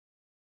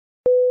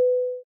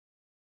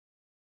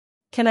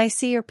Can I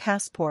see your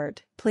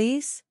passport,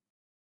 please?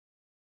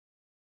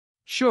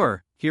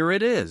 Sure, here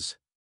it is.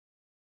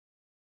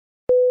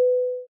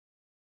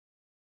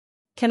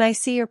 Can I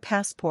see your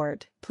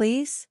passport,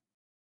 please?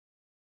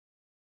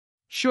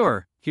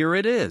 Sure, here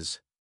it is.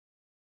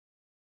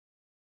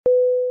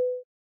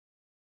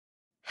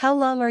 How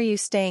long are you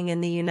staying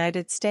in the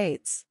United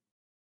States?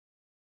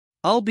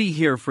 I'll be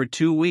here for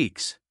 2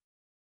 weeks.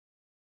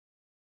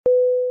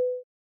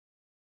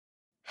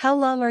 How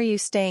long are you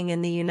staying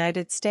in the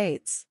United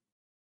States?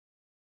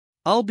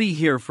 I'll be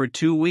here for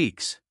 2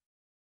 weeks.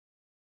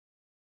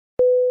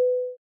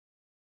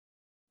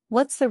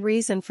 What's the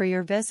reason for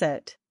your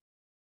visit?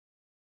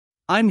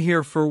 I'm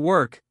here for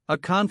work, a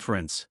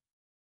conference.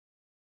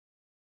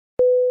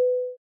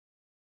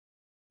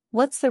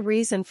 What's the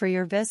reason for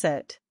your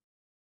visit?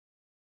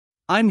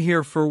 I'm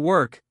here for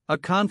work, a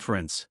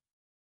conference.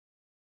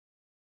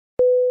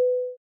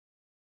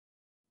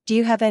 Do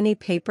you have any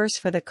papers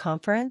for the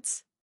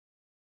conference?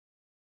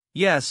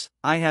 Yes,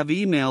 I have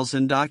emails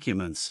and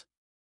documents.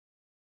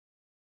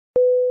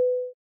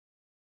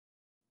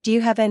 Do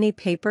you have any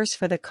papers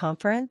for the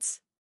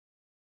conference?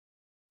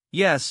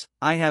 Yes,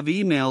 I have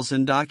emails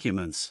and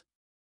documents.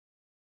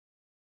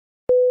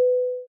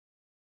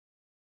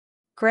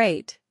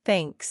 Great,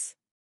 thanks.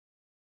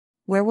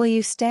 Where will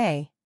you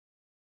stay?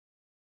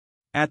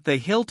 At the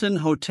Hilton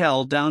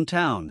Hotel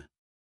downtown.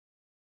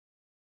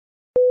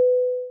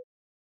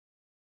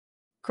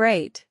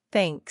 Great,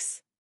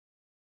 thanks.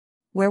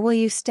 Where will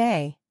you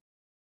stay?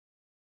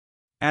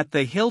 At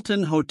the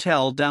Hilton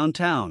Hotel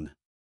downtown.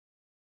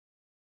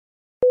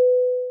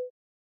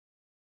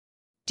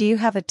 Do you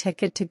have a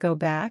ticket to go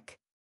back?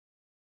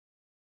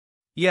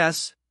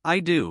 Yes, I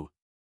do.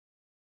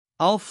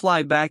 I'll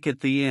fly back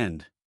at the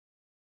end.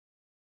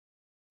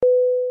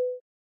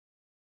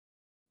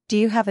 Do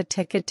you have a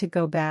ticket to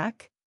go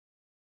back?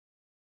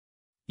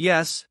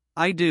 Yes,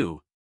 I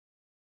do.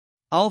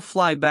 I'll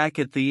fly back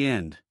at the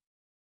end.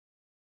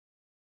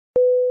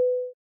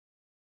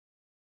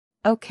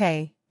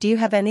 Okay, do you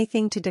have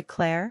anything to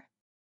declare?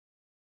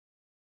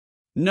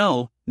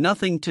 No,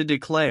 nothing to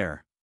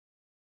declare.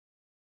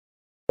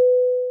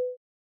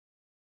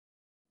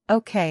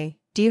 Okay,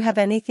 do you have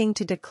anything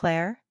to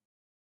declare?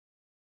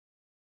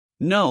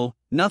 No,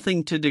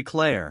 nothing to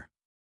declare.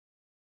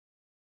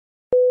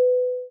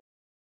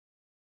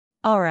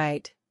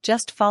 Alright,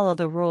 just follow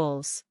the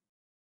rules.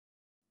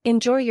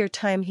 Enjoy your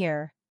time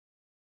here.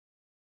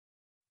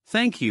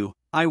 Thank you,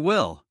 I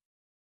will.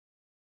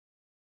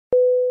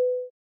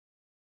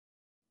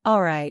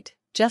 Alright,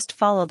 just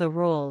follow the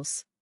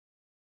rules.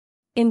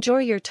 Enjoy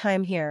your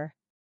time here.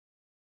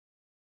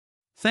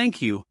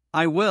 Thank you,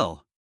 I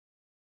will.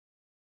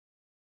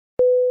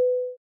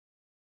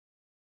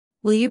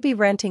 Will you be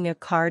renting a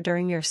car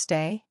during your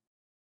stay?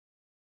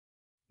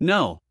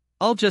 No,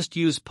 I'll just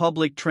use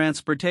public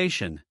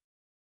transportation.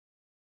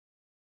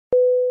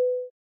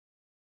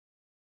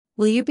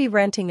 Will you be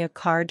renting a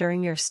car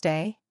during your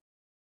stay?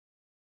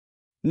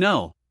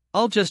 No,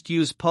 I'll just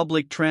use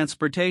public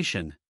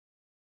transportation.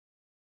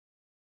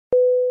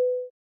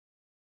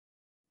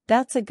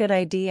 That's a good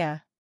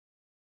idea.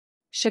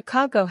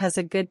 Chicago has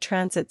a good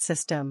transit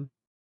system.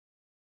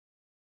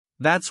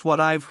 That's what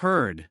I've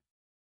heard.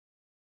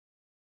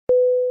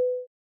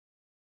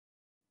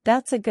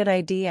 That's a good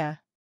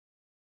idea.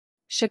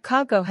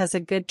 Chicago has a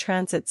good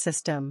transit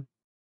system.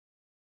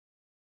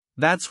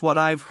 That's what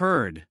I've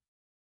heard.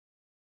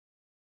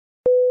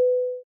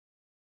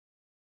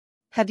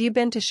 Have you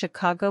been to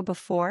Chicago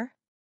before?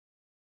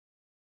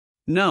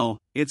 No,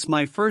 it's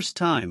my first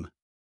time.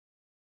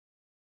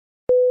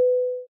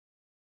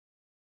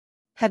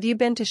 Have you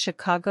been to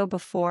Chicago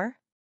before?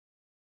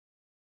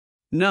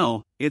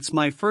 No, it's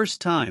my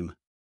first time.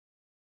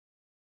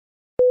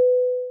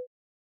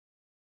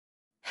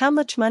 How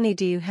much money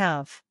do you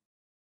have?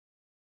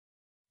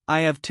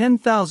 I have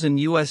 10,000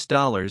 US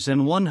dollars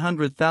and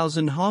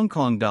 100,000 Hong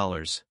Kong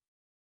dollars.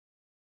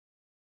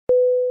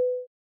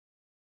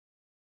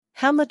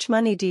 How much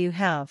money do you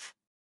have?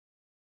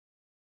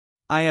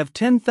 I have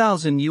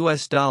 10,000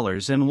 US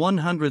dollars and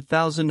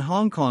 100,000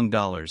 Hong Kong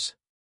dollars.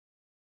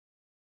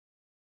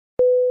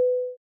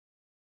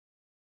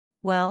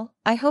 Well,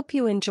 I hope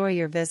you enjoy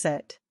your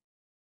visit.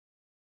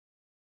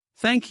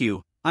 Thank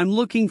you, I'm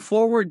looking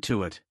forward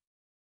to it.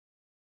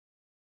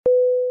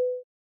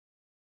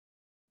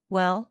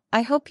 Well,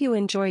 I hope you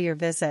enjoy your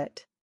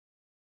visit.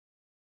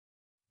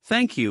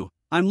 Thank you,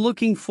 I'm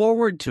looking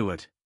forward to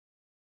it.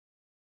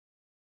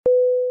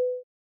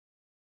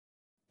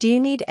 Do you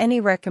need any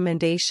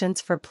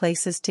recommendations for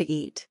places to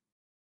eat?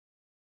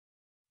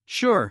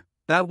 Sure,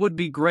 that would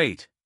be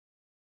great.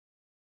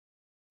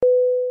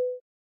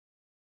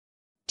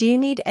 Do you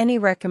need any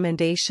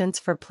recommendations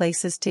for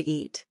places to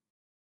eat?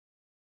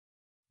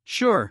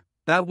 Sure,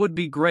 that would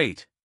be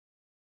great.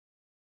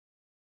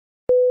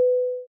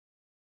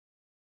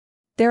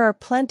 There are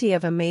plenty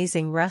of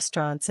amazing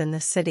restaurants in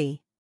the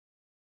city.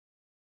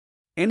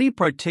 Any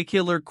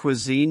particular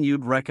cuisine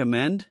you'd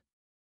recommend?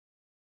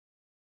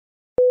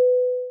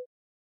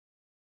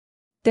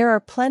 There are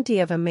plenty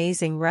of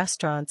amazing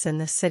restaurants in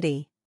the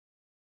city.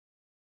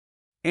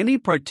 Any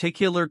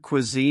particular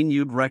cuisine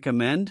you'd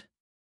recommend?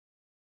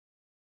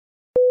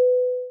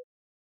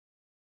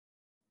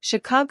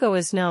 Chicago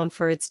is known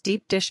for its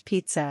deep dish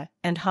pizza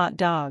and hot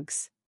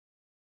dogs.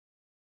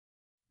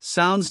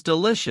 Sounds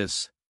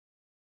delicious.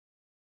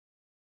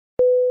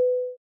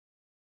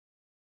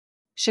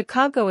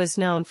 Chicago is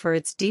known for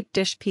its deep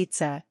dish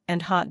pizza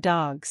and hot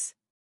dogs.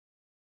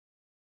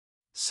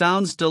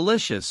 Sounds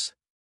delicious.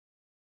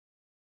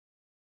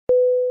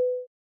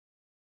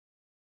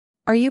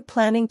 Are you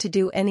planning to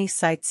do any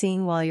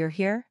sightseeing while you're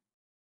here?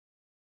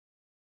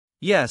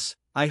 Yes,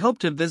 I hope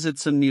to visit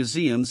some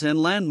museums and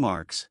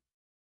landmarks.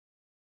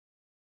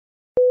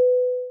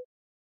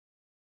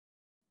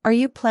 Are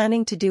you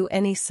planning to do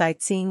any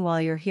sightseeing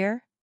while you're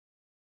here?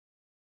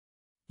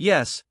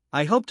 Yes,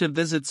 I hope to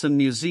visit some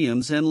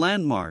museums and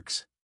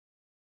landmarks.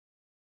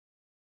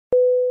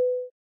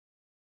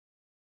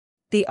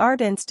 The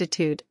Art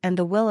Institute and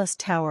the Willis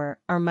Tower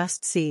are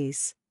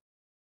must-sees.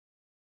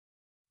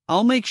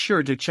 I'll make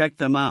sure to check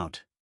them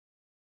out.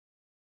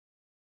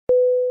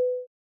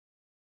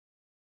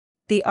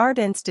 The Art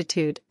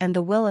Institute and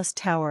the Willis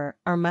Tower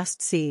are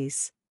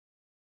must-sees.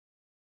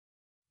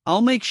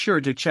 I'll make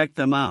sure to check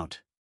them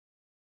out.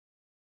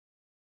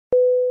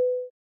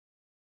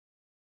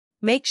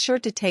 Make sure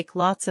to take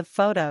lots of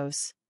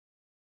photos.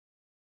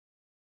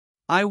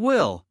 I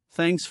will,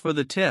 thanks for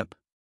the tip.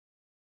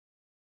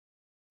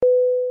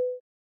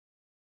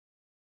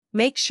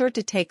 Make sure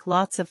to take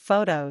lots of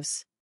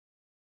photos.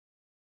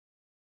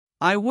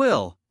 I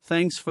will,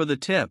 thanks for the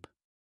tip.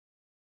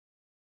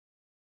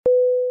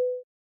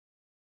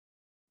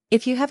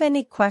 If you have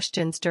any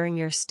questions during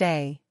your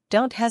stay,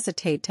 don't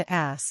hesitate to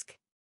ask.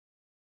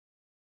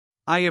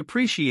 I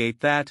appreciate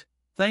that,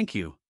 thank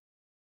you.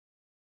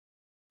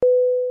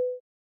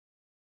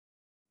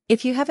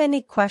 If you have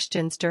any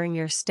questions during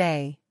your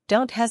stay,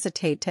 don't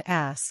hesitate to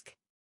ask.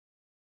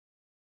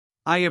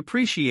 I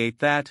appreciate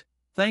that,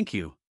 thank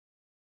you.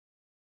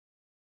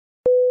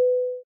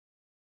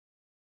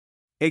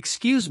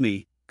 Excuse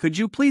me, could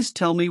you please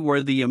tell me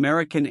where the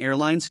American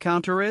Airlines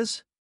counter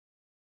is?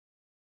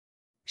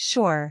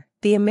 Sure,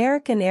 the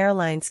American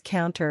Airlines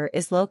counter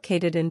is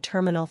located in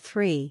Terminal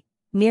 3,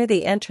 near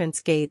the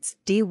entrance gates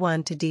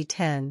D1 to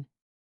D10.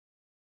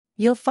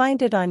 You'll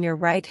find it on your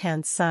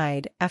right-hand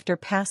side after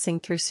passing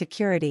through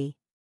security.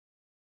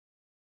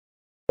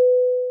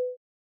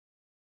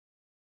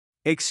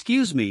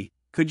 Excuse me,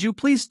 could you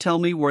please tell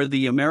me where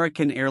the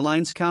American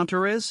Airlines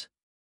counter is?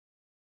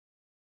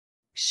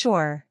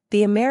 Sure,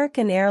 the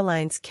American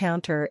Airlines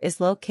counter is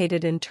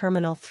located in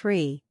Terminal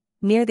 3,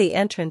 near the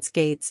entrance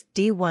gates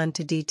D1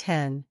 to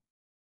D10.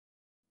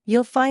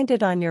 You'll find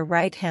it on your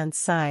right-hand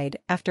side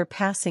after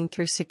passing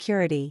through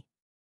security.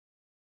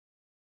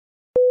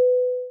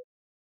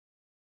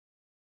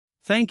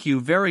 Thank you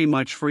very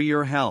much for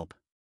your help.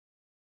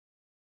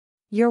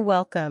 You're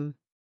welcome.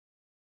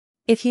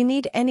 If you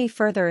need any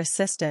further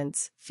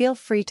assistance, feel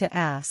free to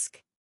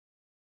ask.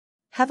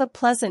 Have a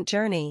pleasant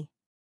journey.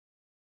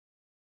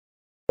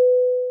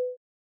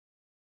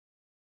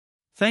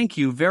 Thank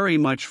you very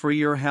much for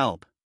your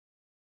help.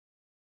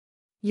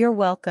 You're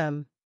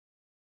welcome.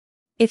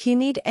 If you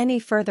need any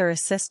further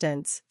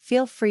assistance,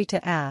 feel free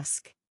to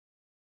ask.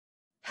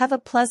 Have a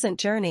pleasant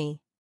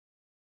journey.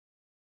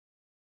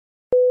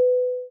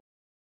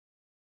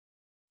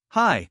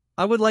 Hi,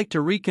 I would like to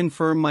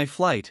reconfirm my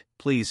flight,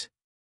 please.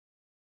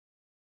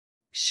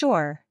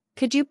 Sure,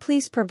 could you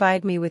please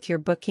provide me with your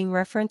booking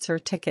reference or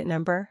ticket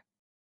number?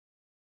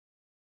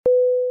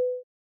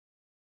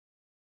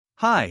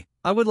 Hi,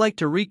 I would like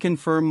to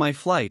reconfirm my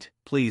flight,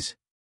 please.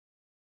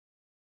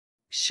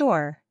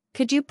 Sure,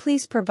 could you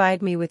please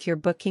provide me with your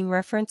booking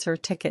reference or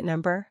ticket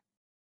number?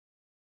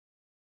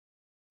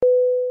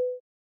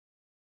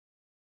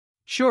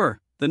 Sure,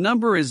 the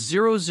number is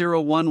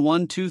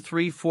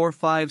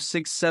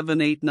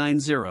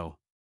 001123456789.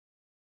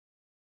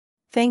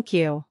 Thank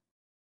you.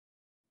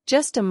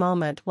 Just a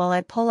moment while I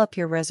pull up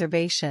your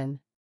reservation.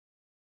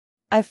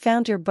 I've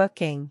found your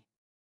booking.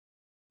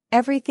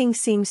 Everything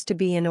seems to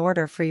be in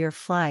order for your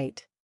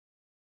flight.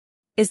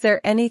 Is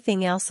there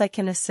anything else I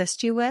can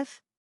assist you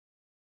with?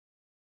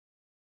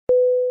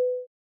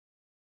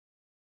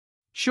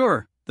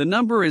 Sure, the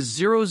number is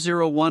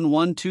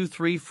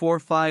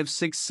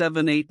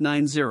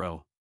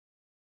 001123456789.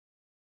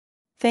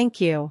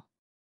 Thank you.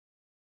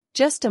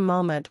 Just a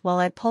moment while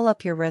I pull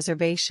up your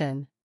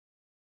reservation.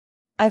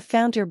 I've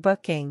found your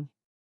booking.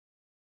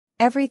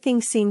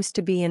 Everything seems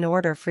to be in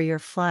order for your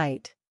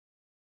flight.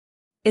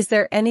 Is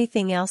there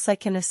anything else I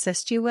can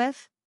assist you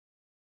with?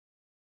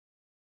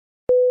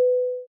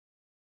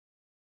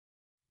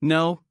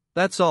 No,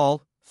 that's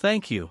all,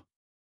 thank you.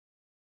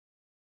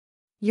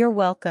 You're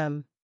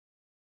welcome.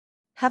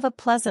 Have a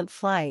pleasant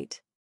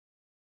flight.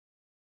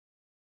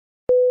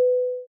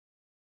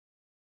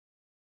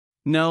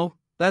 No,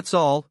 that's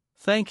all,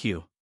 thank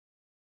you.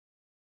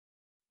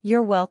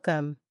 You're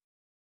welcome.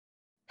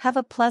 Have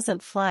a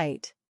pleasant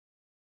flight.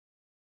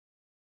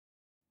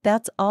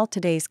 That's all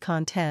today's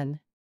content.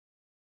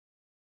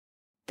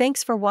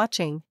 Thanks for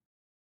watching.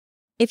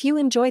 If you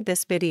enjoyed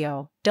this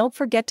video, don't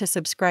forget to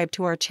subscribe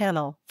to our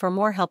channel for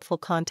more helpful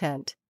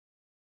content.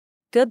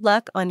 Good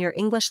luck on your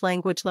English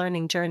language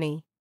learning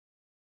journey.